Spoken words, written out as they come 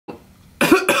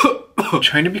I'm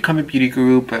trying to become a beauty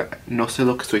guru, but no sé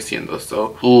lo que estoy haciendo.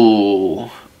 So,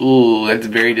 ooh, that's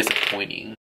very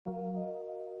disappointing.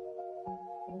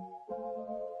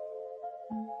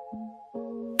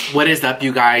 What is up,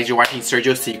 you guys? You're watching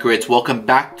Sergio Secrets. Welcome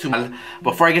back to my...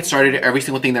 Before I get started, every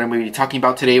single thing that I'm going to be talking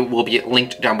about today will be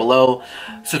linked down below.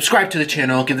 Subscribe to the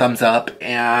channel, give a thumbs up,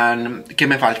 and... ¿Qué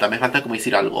me falta? Me falta como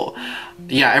decir algo.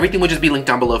 Yeah, everything will just be linked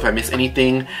down below if I miss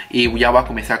anything. Y ya va a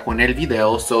comenzar con el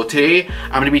video. So today,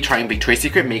 I'm going to be trying Victoria's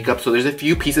Secret makeup. So there's a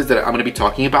few pieces that I'm going to be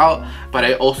talking about, but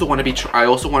I also want to try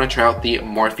out the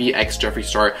Morphe X Jeffree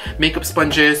Star makeup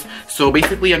sponges. So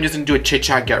basically, I'm just going to do a chit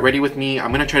chat, get ready with me.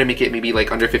 I'm going to try to make it maybe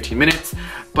like under 15 minutes,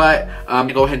 but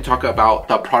go ahead and talk about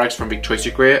the products from Victoria's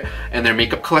Secret and their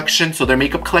makeup collection. So their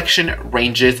makeup collection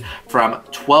ranges from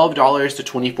 $12 to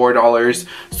 $24,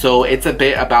 so it's a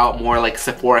bit about more like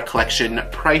Sephora collection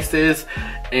prices.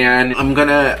 And I'm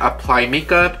gonna apply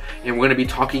makeup and we're gonna be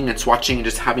talking and swatching and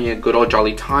just having a good old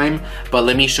jolly time. But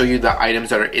let me show you the items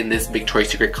that are in this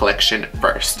Victoria's Secret collection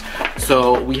first.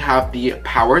 So we have the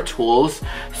Power Tools.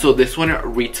 So this one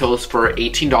retails for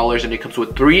 $18 and it comes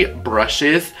with 3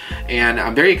 brushes. And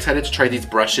I'm very excited to try these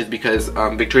brushes because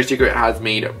Victoria's Secret has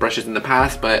made brushes in the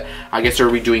past, but I guess they're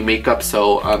redoing makeup,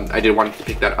 so I did want to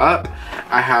pick that up.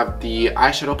 I have the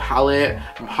eyeshadow palette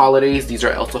from Holidays. These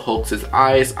are Elsa Hoax's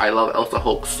eyes. I love Elsa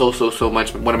Hoax so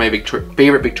much. One of my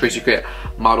favorite Victoria's Secret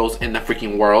models in the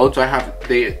freaking world. So I have,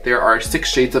 there are 6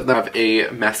 shades of them. I have a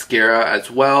mascara as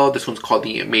well. This one's called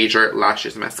the Major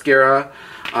Lashes Mascara.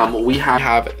 We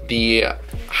have the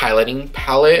highlighting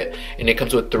palette and it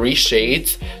comes with 3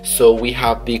 shades. So we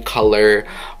have the color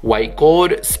White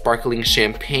Gold, Sparkling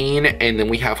Champagne, and then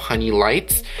we have Honey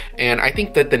Lights. And I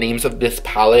think that the names of this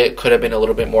palette could have been a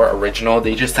little bit more original.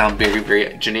 They just sound very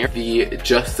generic. The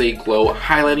Just Say Glow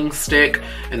highlighting stick,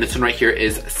 and this one right here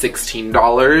is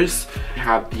 $16. We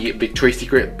have the Victoria's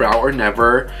Secret Brow or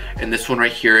Never, and this one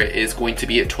right here is going to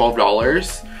be at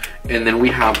 $12. And then we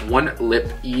have one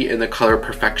lip E in the color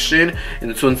Perfection, and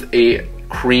this one's a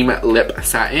cream lip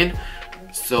satin.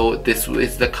 So this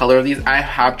is the color of these. I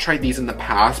have tried these in the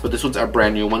past, but this one's a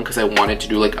brand new one because I wanted to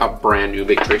do like a brand new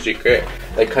Victoria's Secret,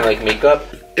 like kind of like makeup.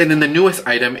 And then the newest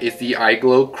item is the Eye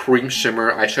Glow Cream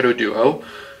Shimmer Eyeshadow Duo.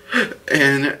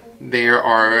 And there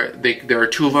are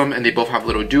 2 of them and they both have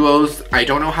little duos. I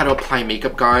don't know how to apply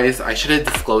makeup, guys. I should have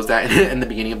disclosed that in the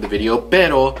beginning of the video,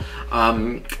 pero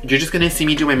you're just gonna see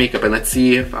me do my makeup and let's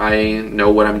see if I know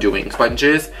what I'm doing.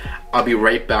 Sponges, I'll be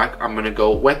right back. I'm gonna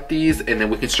go wet these and then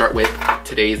we can start with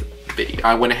today's video.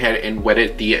 I went ahead and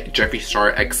wetted the Jeffree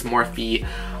Star X Morphe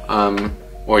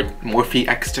or Morphe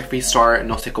X Jeffree Star,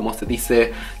 no sé cómo se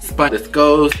dice, sponge. This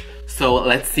goes. So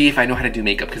let's see if I know how to do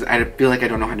makeup because I feel like I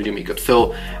don't know how to do makeup.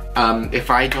 So if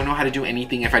I don't know how to do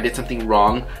anything, if I did something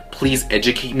wrong, please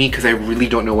educate me because I really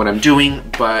don't know what I'm doing,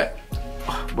 but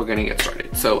we're gonna get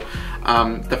started. So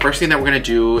the first thing that we're gonna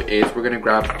do is we're gonna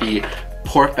grab the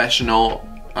Professional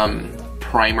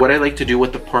primer. What I like to do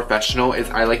with the Professional is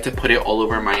I like to put it all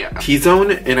over my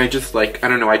T-zone, and I just like, I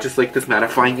don't know, I just like this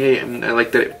mattifying it, and I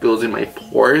like that it fills in my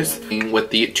pores. With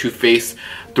the Too Faced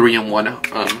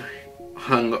 3-in-1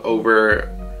 hung over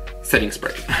setting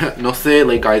spray. No sé,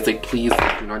 like guys, like please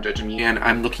do not judge me. And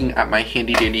I'm looking at my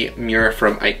handy dandy mirror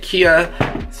from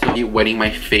IKEA. So I'm wetting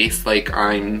my face like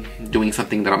I'm doing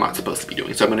something that I'm not supposed to be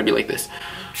doing. So I'm gonna be like this.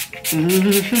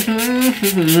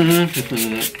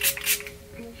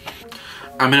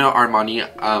 I'm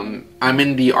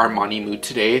in the Armani mood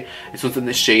today. This one's in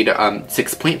the shade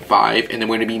 6.5, and then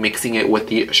we're gonna be mixing it with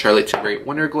the Charlotte Tilbury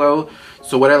Wonder Glow.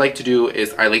 So what I like to do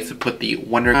is I like to put the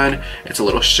Wonder on. It's a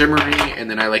little shimmery, and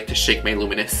then I like to shake my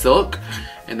Luminous Silk,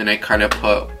 and then I kind of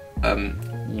put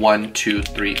 1, 2,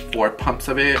 3, 4 pumps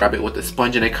of it. Grab it with the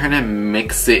sponge, and I kind of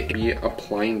mix it. Be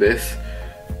applying this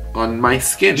on my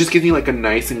skin. It just gives me like a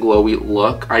nice and glowy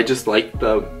look. I just like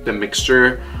the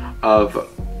mixture of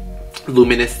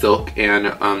Luminous Silk and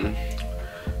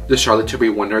the Charlotte Tilbury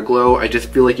Wonder Glow. I just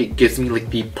feel like it gives me like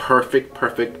the perfect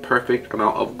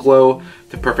amount of glow,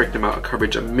 the perfect amount of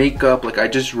coverage of makeup. Like I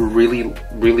just really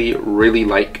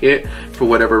like it for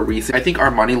whatever reason. I think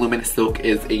Armani Luminous Silk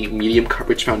is a medium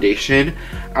coverage foundation.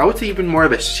 I would say even more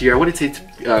of a sheer. I wouldn't say it's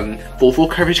full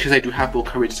coverage because I do have full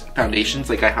coverage foundations.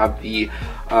 Like I have the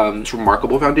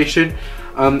Remarkable foundation.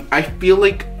 I feel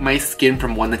like my skin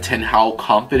from 1 to 10, how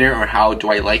confident or how do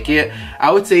I like it,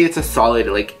 I would say it's a solid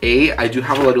like A. I do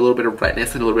have a little bit of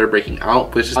redness and a little bit of breaking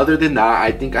out, but just other than that,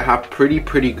 I think I have pretty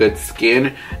good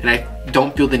skin, and I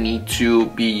don't feel the need to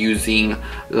be using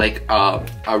like a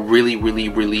really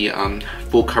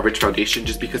full coverage foundation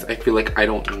just because I feel like I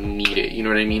don't need it, you know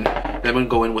what I mean? Then I'm gonna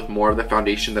go in with more of the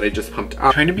foundation that I just pumped out.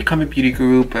 I'm trying to become a beauty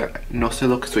guru, but no sé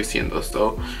lo que estoy haciendo,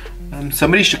 so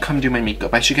Somebody should come do my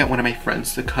makeup. I should get one of my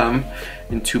friends to come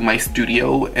into my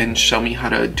studio and show me how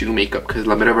to do makeup, because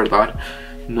la mera verdad,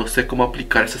 no sé cómo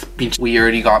aplicar esas pinches. We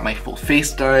already got my full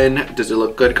face done. Does it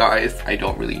look good, guys? I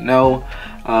don't really know.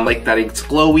 Like that it's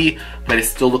glowy, but it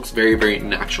still looks very, very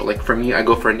natural. Like for me, I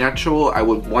go for a natural. I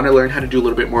would want to learn how to do a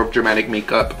little bit more of dramatic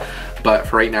makeup, but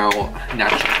for right now,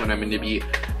 natural is what I'm going to be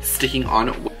sticking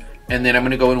on. And then I'm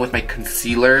going to go in with my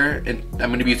concealer, and I'm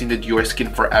going to be using the Dior Skin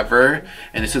Forever,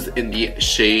 and this is in the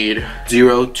shade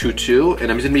 022, and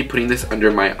I'm just going to be putting this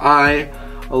under my eye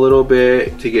a little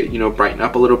bit to get, you know, brighten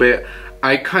up a little bit.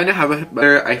 I kind of have a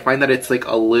better, I find that it's like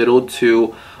a little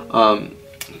too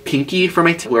pinky for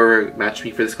my whoever matched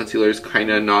me for this concealer is kind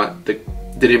of not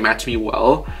didn't match me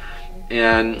well,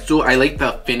 and so I like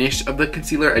the finish of the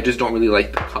concealer. I just don't really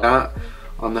like the color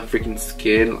on the freaking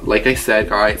skin. Like I said,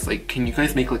 guys, like, can you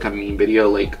guys make like a meme video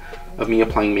like of me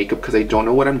applying makeup, because I don't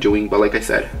know what I'm doing. But like I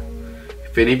said,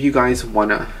 if any of you guys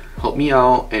wanna help me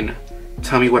out and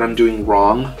tell me what I'm doing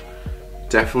wrong,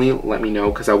 definitely let me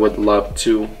know, because I would love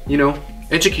to, you know,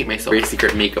 educate myself. Very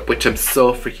secret makeup, which I'm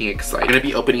so freaking excited. I'm gonna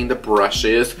be opening the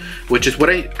brushes, which is what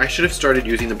I should have started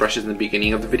using the brushes in the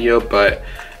beginning of the video, but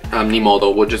ni modo,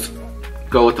 we'll just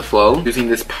go with the flow. Using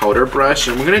this powder brush,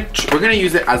 and we're gonna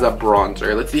use it as a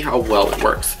bronzer. Let's see how well it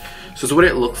works. So this is what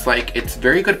it looks like. It's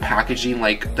very good packaging.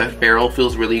 Like the ferrule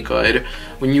feels really good.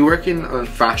 When you work in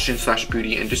fashion /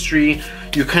 beauty industry,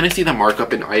 you kind of see the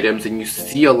markup in items, and you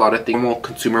see a lot of things normal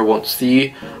consumer won't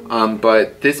see.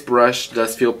 But this brush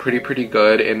does feel pretty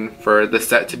good, and for the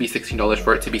set to be $16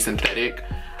 for it to be synthetic,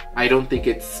 I don't think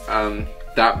it's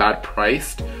that bad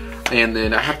priced. And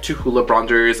then I have two Hoola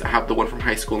bronzers. I have the one from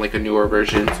high school, like a newer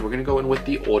version. So we're gonna go in with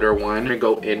the older one. We're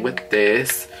gonna go in with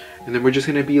this, and then we're just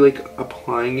gonna be like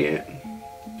applying it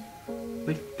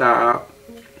like that.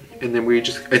 And then we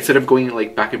just, instead of going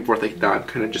like back and forth like that,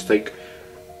 kind of just like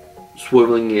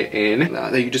swiveling it in.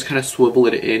 You just kind of swivel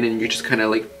it in, and you just kind of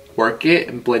like work it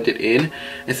and blend it in.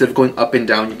 Instead of going up and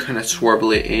down, you kind of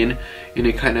swivel it in, and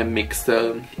it kind of makes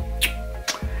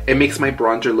it makes my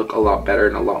bronzer look a lot better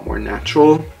and a lot more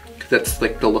natural. That's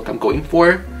like the look I'm going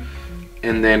for.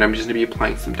 And then I'm just gonna be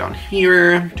applying some down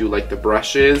here, do like the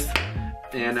brushes.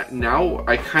 And now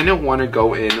I kind of want to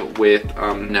go in with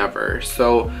Never.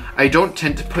 So I don't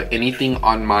tend to put anything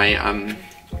on my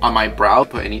brow.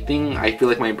 I feel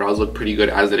like my brows look pretty good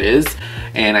as it is,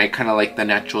 and I kind of like the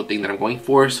natural thing that I'm going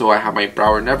for. So I have my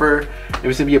Brow or Never. I'm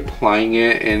just gonna be applying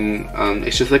it, and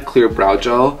it's just like clear brow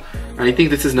gel. And I think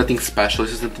this is nothing special.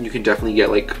 This is something you can definitely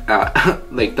get like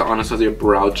at like the Anastasia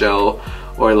brow gel,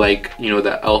 or like, you know,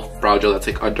 the e.l.f. brow gel that's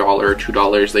like $1 or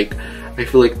 $2. Like, I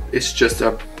feel like it's just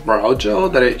a brow gel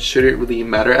that it shouldn't really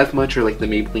matter as much, or like the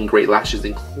Maybelline Great Lashes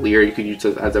in Clear, you could use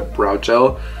it as a brow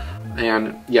gel.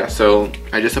 And yeah, so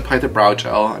I just applied the brow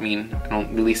gel. I mean, I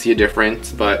don't really see a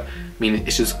difference, but I mean,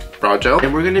 it's just brow gel.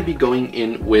 And we're gonna be going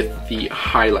in with the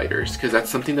highlighters, because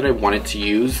that's something that I wanted to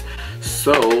use.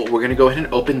 So we're gonna go ahead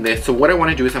and open this. So what I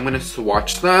wanna do is I'm gonna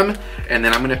swatch them, and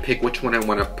then I'm gonna pick which one I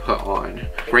wanna put on.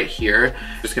 Right here,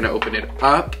 just gonna open it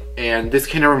up. And this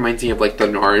kind of reminds me of like the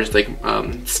NARS like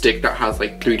stick that has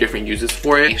like 3 different uses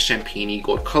for it. Champagne-y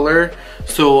gold color.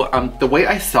 So the way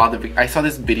I saw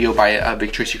this video by a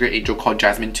Victoria's Secret angel called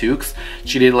Jasmine Tukes.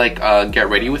 She did like Get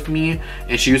Ready With Me,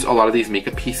 and she used a lot of these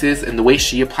makeup pieces, and the way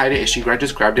she applied it is she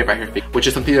just grabbed it by her face, which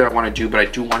is something that I want to do, but I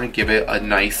do want to give it a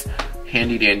nice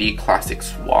handy dandy classic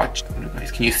swatch.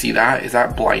 Guys, can you see that? Is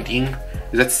that blinding?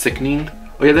 Is that sickening?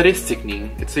 Oh yeah, that is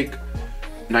sickening. It's like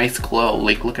nice glow.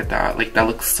 Like, look at that. Like, that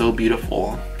looks so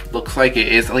beautiful. Looks like it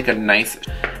is like a nice.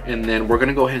 And then we're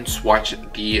gonna go ahead and swatch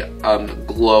the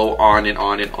glow on and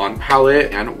on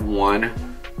palette, and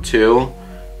 1, 2,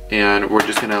 and we're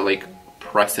just gonna like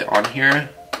press it on here.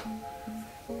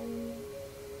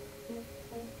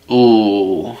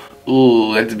 Ooh,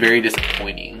 that's very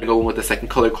disappointing. I'm going with the second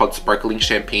color called Sparkling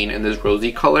Champagne in this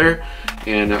rosy color,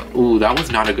 and ooh, that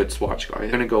was not a good swatch, guys.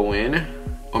 I'm gonna go in.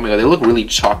 Oh my god, they look really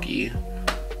chalky.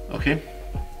 Okay,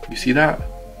 you see that?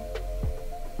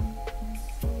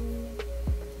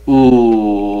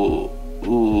 Ooh,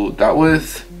 that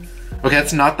was, okay,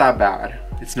 that's not that bad.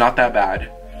 It's not that bad.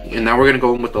 And now we're gonna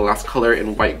go in with the last color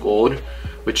in white gold,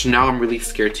 which now I'm really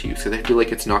scared to use, because I feel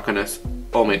like it's not gonna,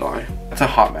 oh my god, that's a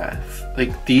hot mess.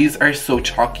 Like, these are so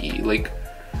chalky, like,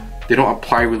 they don't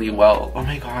apply really well. Oh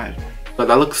my god. But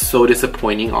that looks so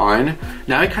disappointing on.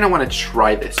 Now I kind of want to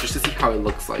try this just to see how it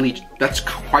looks like. Really, that's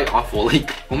quite awful.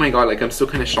 Like, oh my god, like I'm still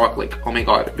kind of shocked. Like, oh my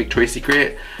god, Victoria's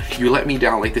Secret, you let me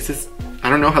down. Like, this is, I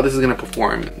don't know how this is gonna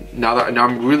perform. Now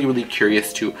I'm really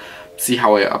curious to see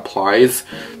how it applies.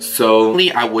 So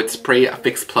I would spray a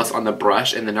Fix Plus on the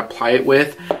brush and then apply it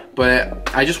with, but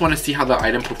I just want to see how the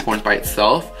item performs by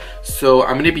itself. So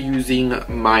I'm going to be using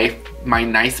my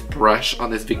nice brush on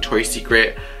this Victoria's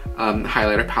Secret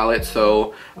highlighter palette.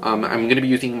 So I'm going to be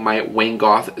using my Wayne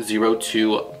Goth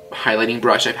 02 highlighting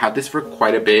brush. I've had this for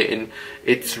quite a bit and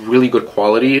it's really good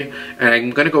quality, and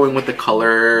I'm going to go in with the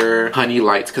color Honey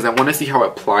Lights because I want to see how it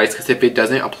applies, because if it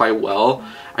doesn't apply well,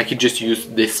 I could just use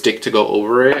this stick to go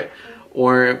over it.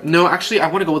 Or no, actually I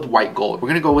want to go with white gold. We're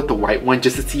going to go with the white one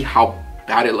just to see how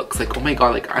bad it looks. Like, oh my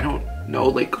god, like I don't know,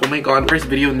 like oh my god, first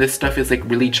video and this stuff is like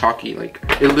really chalky. Like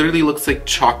it literally looks like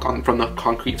chalk from the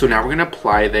concrete. So now we're going to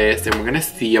apply this and we're going to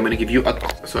see. I'm going to give you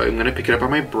a, so I'm going to pick it up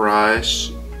on my brush,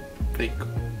 like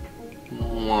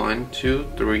 1, 2,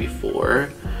 3, 4,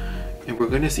 and we're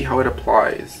gonna see how it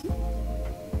applies.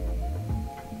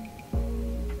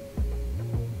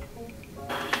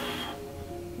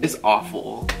 It's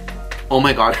awful. Oh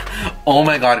my god. Oh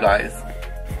my god, guys.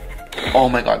 Oh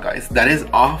my god, guys. That is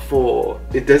awful.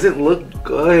 It doesn't look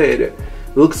good. It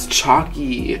looks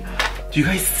chalky. Do you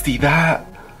guys see that?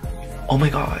 Oh my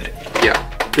god. Yeah,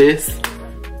 this,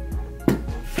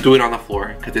 do it on the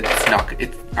floor because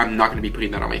I'm not gonna be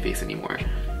putting that on my face anymore.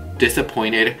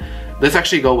 Disappointed. Let's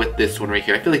actually go with this one right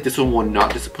here. I feel like this one will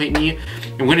not disappoint me.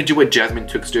 I'm gonna do what Jasmine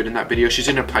Twix did in that video. She's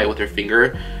gonna apply it with her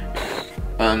finger.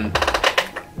 I'm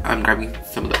grabbing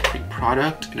some of the cream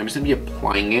product and I'm just gonna be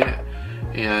applying it.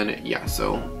 And yeah,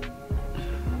 so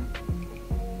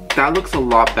that looks a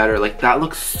lot better. Like that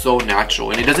looks so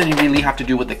natural, and it doesn't really have to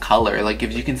do with the color. Like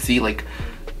if you can see, like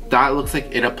that looks like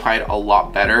it applied a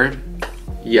lot better.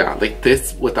 Yeah, like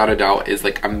this without a doubt is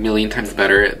like a million times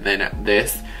better than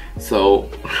this. So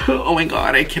oh my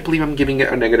god, I can't believe I'm giving it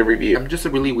a negative review. I'm just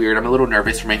really weird. I'm a little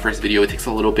nervous for my first video. It takes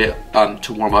a little bit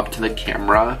to warm up to the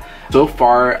camera. So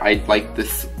far I like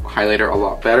this highlighter a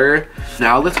lot better.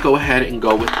 Now let's go ahead and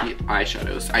go with the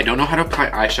eyeshadows. I don't know how to apply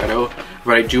eyeshadow,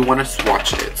 but I do want to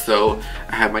swatch it. So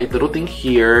I have my little thing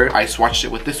here. I swatched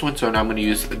it with this one, so now I'm going to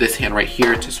use this hand right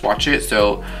here to swatch it.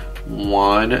 So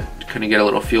one, kind of get a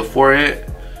little feel for it.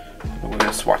 We're going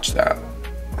to swatch that.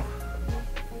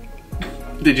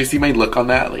 Did you see my look on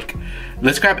that? Like,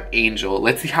 let's grab Angel.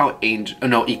 Let's see how Angel, oh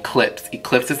no, Eclipse.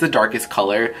 Eclipse is the darkest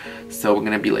color, so we're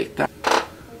gonna be like that.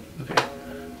 Okay.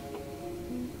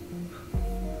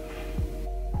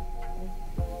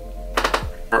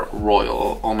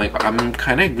 Royal. Oh my god, I'm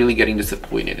kind of really getting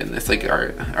disappointed in this. Like,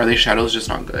 are the shadows just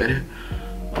not good?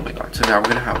 Oh my god. So now we're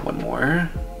gonna have one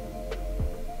more.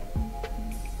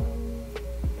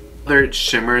 They're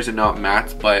shimmers and not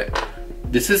mattes, but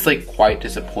this is like quite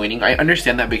disappointing. I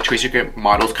understand that Victoria's Secret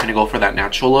models kind of go for that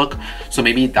natural look, so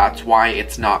maybe that's why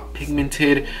it's not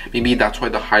pigmented. Maybe that's why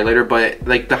the highlighter, but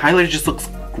like the highlighter just looks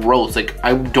gross. Like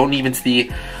I don't even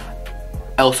see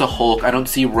Elsa Hulk, I don't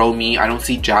see Romy, I don't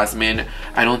see Jasmine,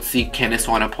 I don't see Candice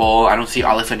Swanepoel, I don't see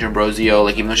Alessandra Ambrosio,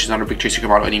 like even though she's not a Victoria's Secret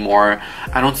model anymore,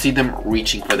 I don't see them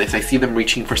reaching for this. I see them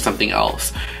reaching for something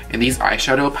else. And these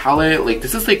eyeshadow palette, like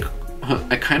this is like,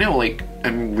 I kind of like,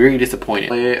 I'm really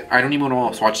disappointed. I don't even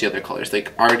want to swatch the other colors.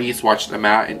 Like I already swatched the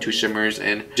matte and two shimmers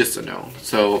and just a no.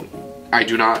 So I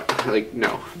do not, like,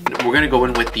 no. We're gonna go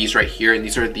in with these right here, and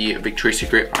these are the Victoria's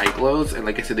Secret eye glows, and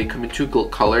like I said, they come in two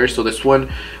colors. So this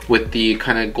one with the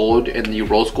kind of gold and the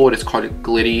rose gold is called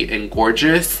Glitty and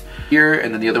Gorgeous here,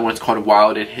 and then the other one is called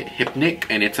Wild and Hypnic,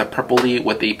 and it's a purpley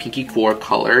with a pinky 4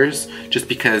 colors, just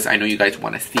because I know you guys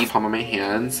want to see the palm of my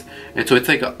hands. And so it's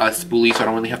like a spoolie, so I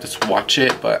don't really have to swatch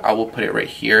it, but I will put it right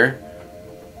here.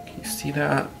 Can you see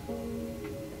that?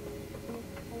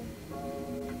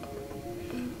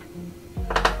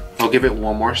 I'll give it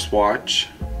one more swatch.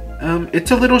 It's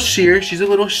a little sheer. She's a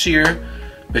little sheer,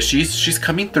 but she's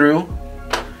coming through.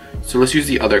 So let's use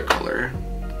the other color.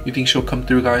 You think she'll come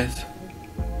through, guys?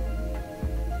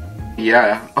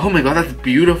 Yeah. Oh my god, that's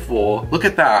beautiful. Look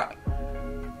at that.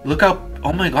 Look how,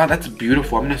 oh my god, that's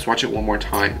beautiful. I'm gonna swatch it one more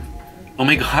time. Oh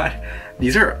my god,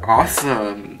 these are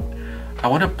awesome. I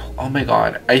want to, oh my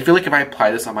god. I feel like if I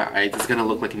apply this on my eyes, it's gonna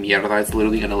look like mierda. It's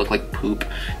literally gonna look like poop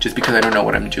just because I don't know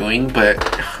what I'm doing, but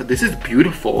this is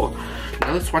beautiful.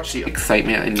 Now let's watch the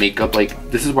excitement and makeup.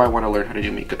 Like, this is why I want to learn how to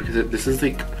do makeup, because this is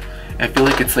like, I feel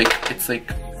like it's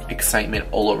like excitement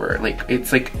all over. Like,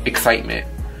 it's like excitement.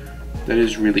 That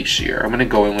is really sheer. I'm gonna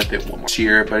go in with it one more.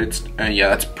 Sheer, but it's, yeah,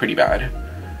 that's pretty bad.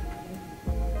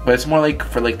 But it's more like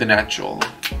for like the natural.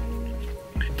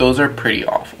 Those are pretty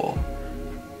awful.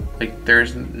 Like,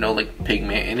 there's no like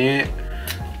pigment in it.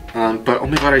 But oh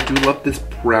my god, I do love this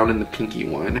brown and the pinky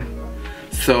one.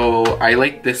 So I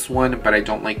like this one, but I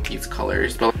don't like these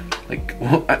colors. But like,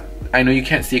 well, I know you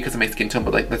can't see it because of my skin tone,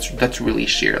 but like that's really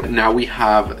sheer. Like, now we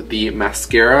have the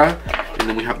mascara, and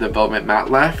then we have the Velvet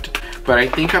Matte left. But but I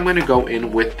think I'm gonna go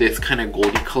in with this kind of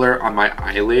goldy color on my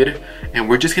eyelid, and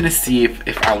we're just gonna see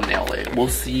if I'll nail it. We'll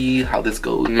see how this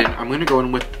goes. And then I'm gonna go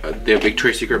in with the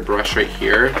Victoria's Secret brush right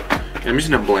here, and I'm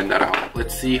just gonna blend that out.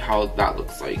 Let's see how that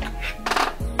looks like.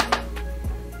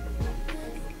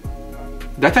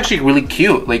 That's actually really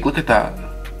cute. Like, look at that.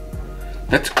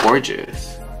 That's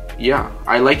gorgeous. Yeah,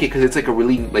 I like it because it's like a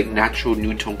really like natural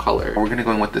nude tone color. We're gonna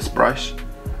go in with this brush.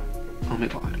 Oh my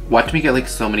god. Watch me get like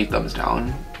so many thumbs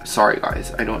down. Sorry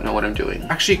guys, I don't know what I'm doing.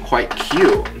 Actually quite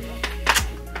cute.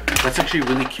 That's actually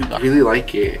really cute. I really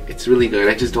like it. It's really good.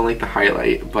 I just don't like the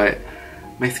highlight, but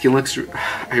my skin looks,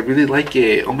 I really like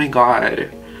it. Oh my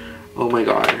god. Oh my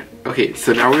god. Okay,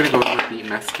 so now we're gonna go in with the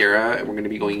mascara, and we're gonna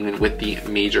be going in with the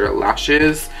Major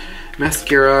Lashes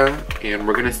mascara, and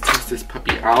we're gonna test this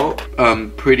puppy out.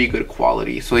 Pretty good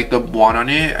quality. So like the wand on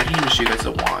it, I didn't even show you guys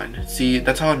the wand. See,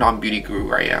 that's how a non-beauty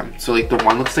guru I am. So like the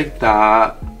wand looks like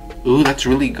that. Ooh, that's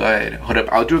really good. Hold up,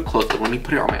 I'll do it close up. Let me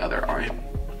put it on my other eye.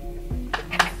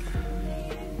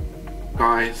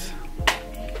 Guys,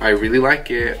 I really like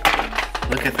it.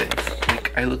 Look at this.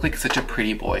 Like, I look like such a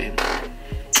pretty boy.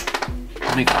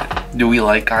 Oh my god. Do we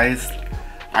like, guys?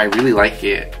 I really like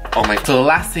it. Oh my. So the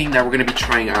last thing that we're gonna be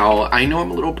trying out, I know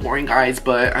I'm a little boring guys,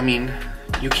 but I mean,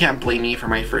 you can't blame me for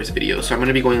my first video. So I'm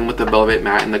gonna be going with the Velvet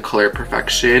Matte in the color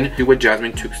Perfection. Do what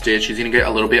Jasmine Took did. She's gonna get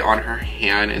a little bit on her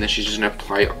hand, and then she's just gonna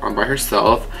apply it on by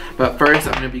herself. But first,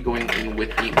 I'm gonna be going in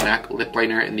with the MAC lip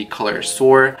liner in the color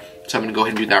Soar. So I'm gonna go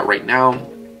ahead and do that right now.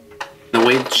 The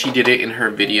way she did it in her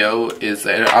video is,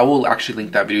 and I will actually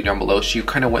link that video down below, she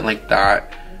kind of went like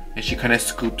that, and she kind of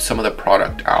scooped some of the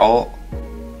product out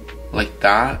like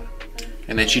that,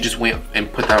 and then she just went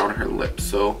and put that on her lips.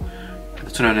 So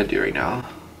that's what I'm gonna do right now.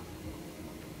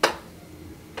 Oh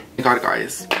my god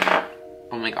guys,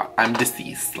 oh my god, I'm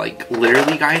deceased. Like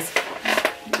literally guys,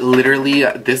 literally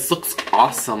this looks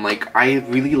awesome. Like I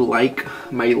really like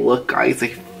my look guys. I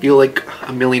feel like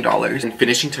 $1 million. And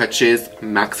finishing touches,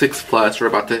 MAC 6 Plus. We're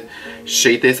about to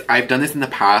shade this. I've done this in the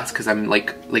past because I'm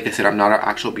like I said, I'm not an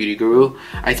actual beauty guru.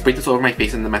 I sprayed this over my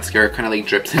face and the mascara kind of like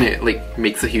drips and it like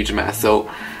makes a huge mess.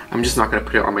 So I'm just not gonna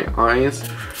put it on my eyes.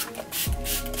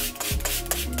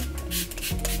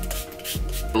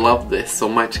 Love this so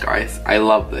much guys. I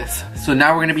love this. So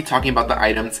now we're gonna be talking about the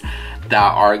items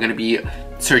that are gonna be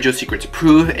Sergio's Secret's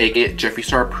approved, aka Jeffree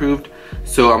Star approved.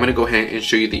 So I'm gonna go ahead and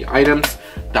show you the items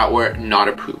that were not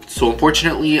approved. So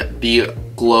unfortunately, the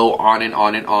Glow On and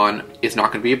On and On is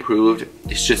not gonna be approved.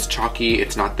 It's just chalky,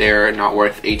 it's not there, not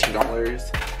worth $18.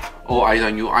 All Eyes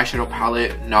on You eyeshadow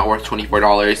palette, not worth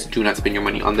 $24. Do not spend your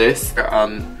money on this.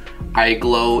 Eye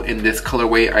Glow in this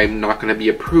colorway, I'm not gonna be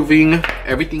approving.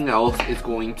 Everything else is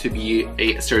going to be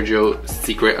a Sergio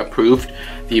Secret approved.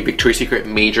 The Victoria's Secret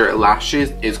Major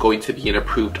Lashes is going to be an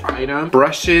approved item.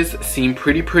 Brushes seem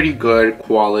pretty good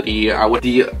quality. With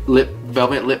the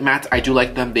Velvet Lip Mattes, I do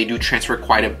like them. They do transfer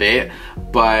quite a bit,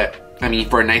 but I mean,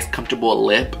 for a nice comfortable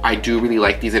lip, I do really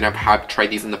like these, and I have tried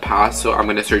these in the past, so I'm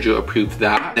gonna Sergio approve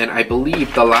that. Then I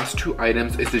believe the last two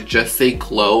items is the Just Say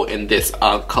Glow in this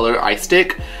color eye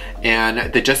stick.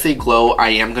 And the Just Say Glow, I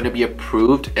am gonna be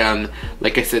approved, and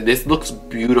like I said, this looks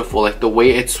beautiful. Like the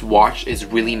way it's swatched is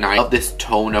really nice. I love this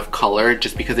tone of color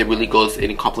just because it really goes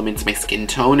and it complements my skin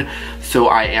tone. So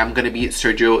I am gonna be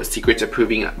Sergio Secret's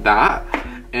approving that.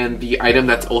 And the item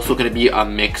that's also going to be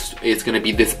mixed is going to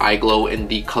be this Eye Glow in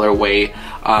the colorway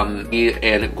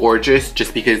and Gorgeous,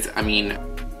 just because I mean.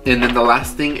 And then the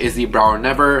last thing is the Brow or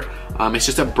Never. It's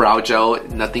just a brow gel,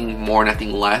 nothing more,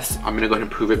 nothing less. I'm gonna go ahead and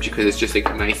prove it because it's just like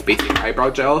a nice basic eyebrow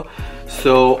gel.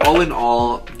 So all in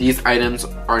all, these items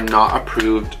are not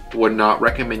approved. Would not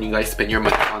recommend you guys spend your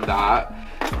money on that.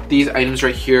 These items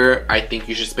right here, I think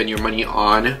you should spend your money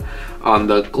on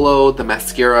the glow, the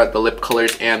mascara, the lip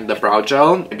colors, and the brow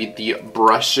gel. Maybe the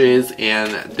brushes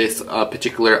and this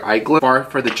particular eye glow.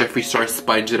 For the Jeffree Star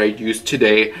sponge that I used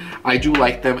today, I do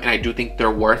like them and I do think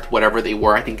they're worth whatever they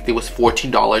were. I think it was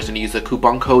 $14 and I used a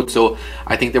coupon code, so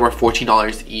I think they were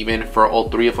 $14 even for all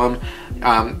three of them.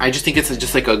 I just think it's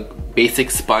just like a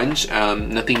basic sponge,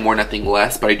 nothing more, nothing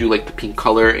less, but I do like the pink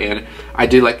color and I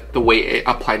did like the way it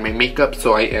applied my makeup,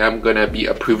 so I am gonna be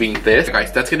approving this.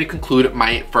 Guys, that's gonna conclude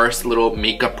my first little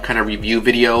makeup kind of review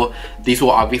video. These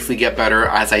will obviously get better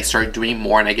as I start doing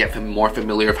more and I get more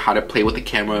familiar of how to play with the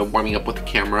camera, warming up with the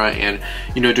camera, and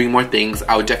you know, doing more things.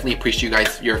 I would definitely appreciate you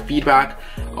guys, your feedback,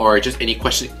 or just any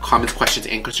comments, questions,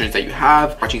 and concerns that you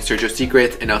have. Watching Sergio's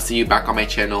Secrets, and I'll see you back on my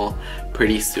channel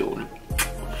pretty soon.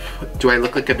 Do I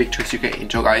look like a Victoria's Secret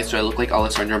angel, guys? Do I look like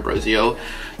Alessandra Ambrosio?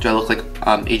 Do I look like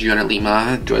Adriana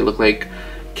Lima? Do I look like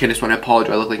Candice Paul?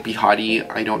 Do I look like Behati?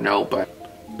 I don't know, but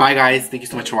bye guys. Thank you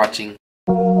so much for watching.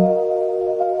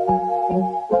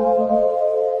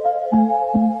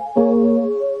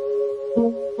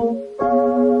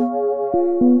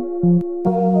 you.